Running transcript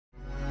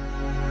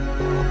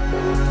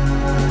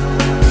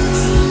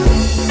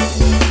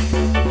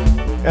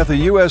At the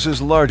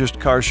U.S.'s largest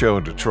car show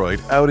in Detroit,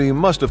 Audi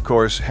must of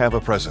course have a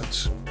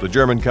presence. The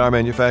German car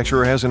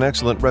manufacturer has an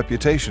excellent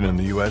reputation in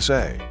the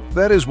USA.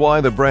 That is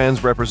why the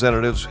brand's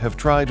representatives have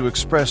tried to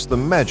express the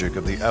magic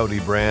of the Audi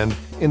brand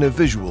in a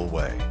visual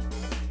way.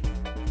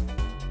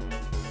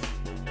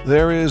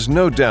 There is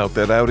no doubt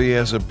that Audi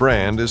as a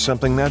brand is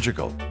something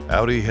magical.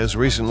 Audi has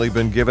recently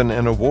been given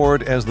an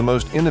award as the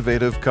most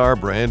innovative car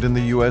brand in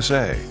the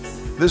USA.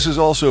 This is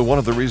also one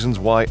of the reasons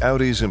why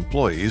Audi's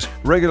employees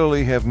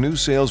regularly have new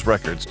sales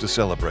records to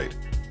celebrate,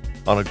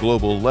 on a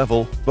global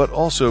level, but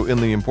also in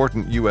the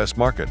important U.S.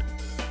 market.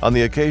 On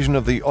the occasion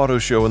of the auto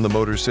show in the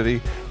Motor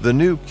City, the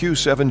new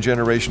Q7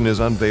 generation is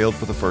unveiled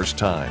for the first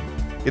time.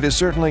 It is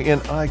certainly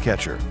an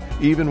eye-catcher.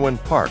 Even when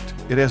parked,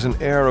 it has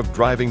an air of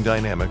driving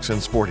dynamics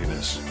and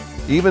sportiness.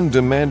 Even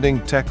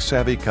demanding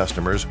tech-savvy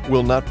customers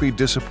will not be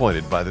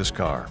disappointed by this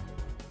car.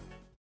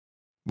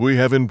 We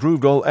have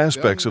improved all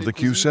aspects of the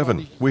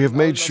Q7. We have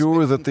made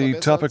sure that the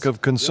topic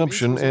of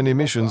consumption and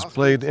emissions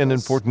played an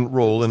important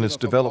role in its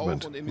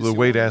development. The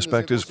weight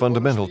aspect is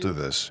fundamental to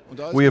this.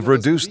 We have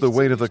reduced the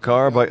weight of the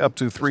car by up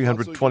to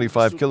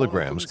 325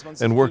 kilograms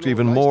and worked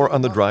even more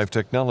on the drive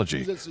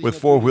technology, with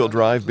four-wheel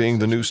drive being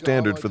the new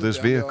standard for this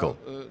vehicle.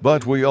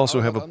 But we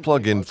also have a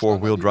plug-in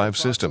four-wheel drive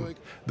system.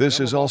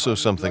 This is also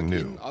something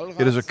new.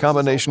 It is a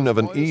combination of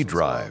an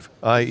e-drive,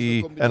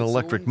 i.e. an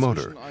electric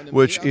motor,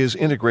 which is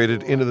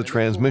integrated into the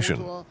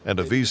transmission, and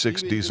a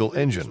V6 diesel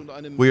engine.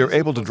 We are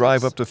able to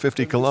drive up to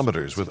 50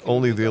 kilometers with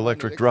only the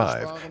electric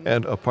drive,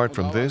 and apart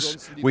from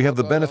this, we have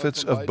the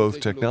benefits of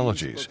both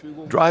technologies.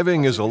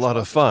 Driving is a lot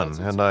of fun,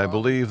 and I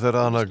believe that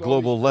on a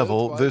global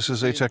level, this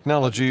is a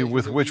technology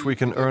with which we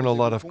can earn a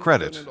lot of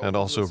credit and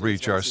also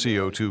reach our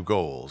CO2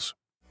 goals.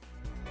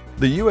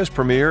 The U.S.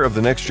 premiere of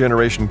the next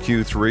generation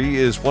Q3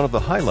 is one of the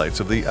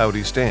highlights of the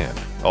Audi stand.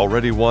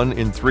 Already 1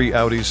 in 3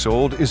 Audis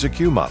sold is a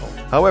Q model.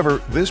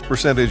 However, this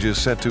percentage is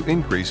set to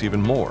increase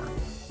even more.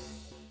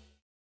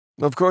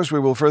 Of course, we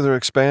will further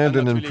expand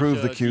and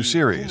improve the Q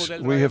series.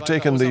 We have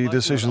taken the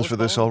decisions for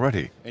this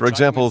already. For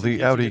example,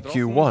 the Audi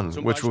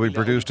Q1, which will be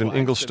produced in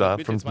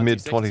Ingolstadt from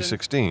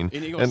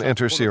mid-2016 and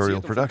enter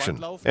serial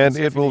production. And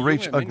it will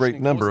reach a great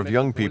number of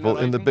young people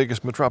in the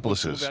biggest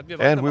metropolises.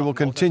 And we will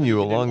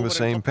continue along the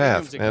same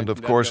path. And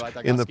of course,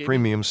 in the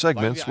premium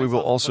segments, we will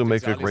also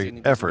make a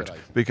great effort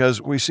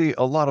because we see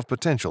a lot of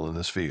potential in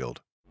this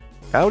field.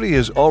 Audi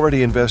has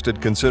already invested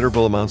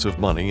considerable amounts of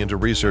money into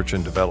research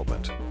and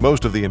development.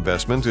 Most of the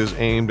investment is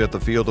aimed at the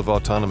field of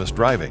autonomous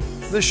driving.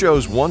 This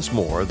shows once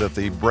more that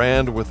the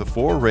brand with the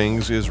 4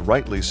 rings is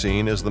rightly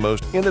seen as the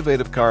most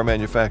innovative car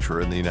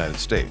manufacturer in the United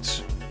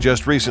States.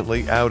 Just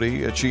recently,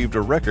 Audi achieved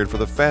a record for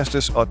the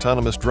fastest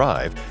autonomous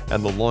drive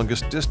and the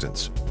longest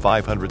distance,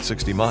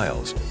 560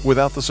 miles,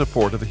 without the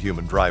support of a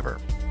human driver.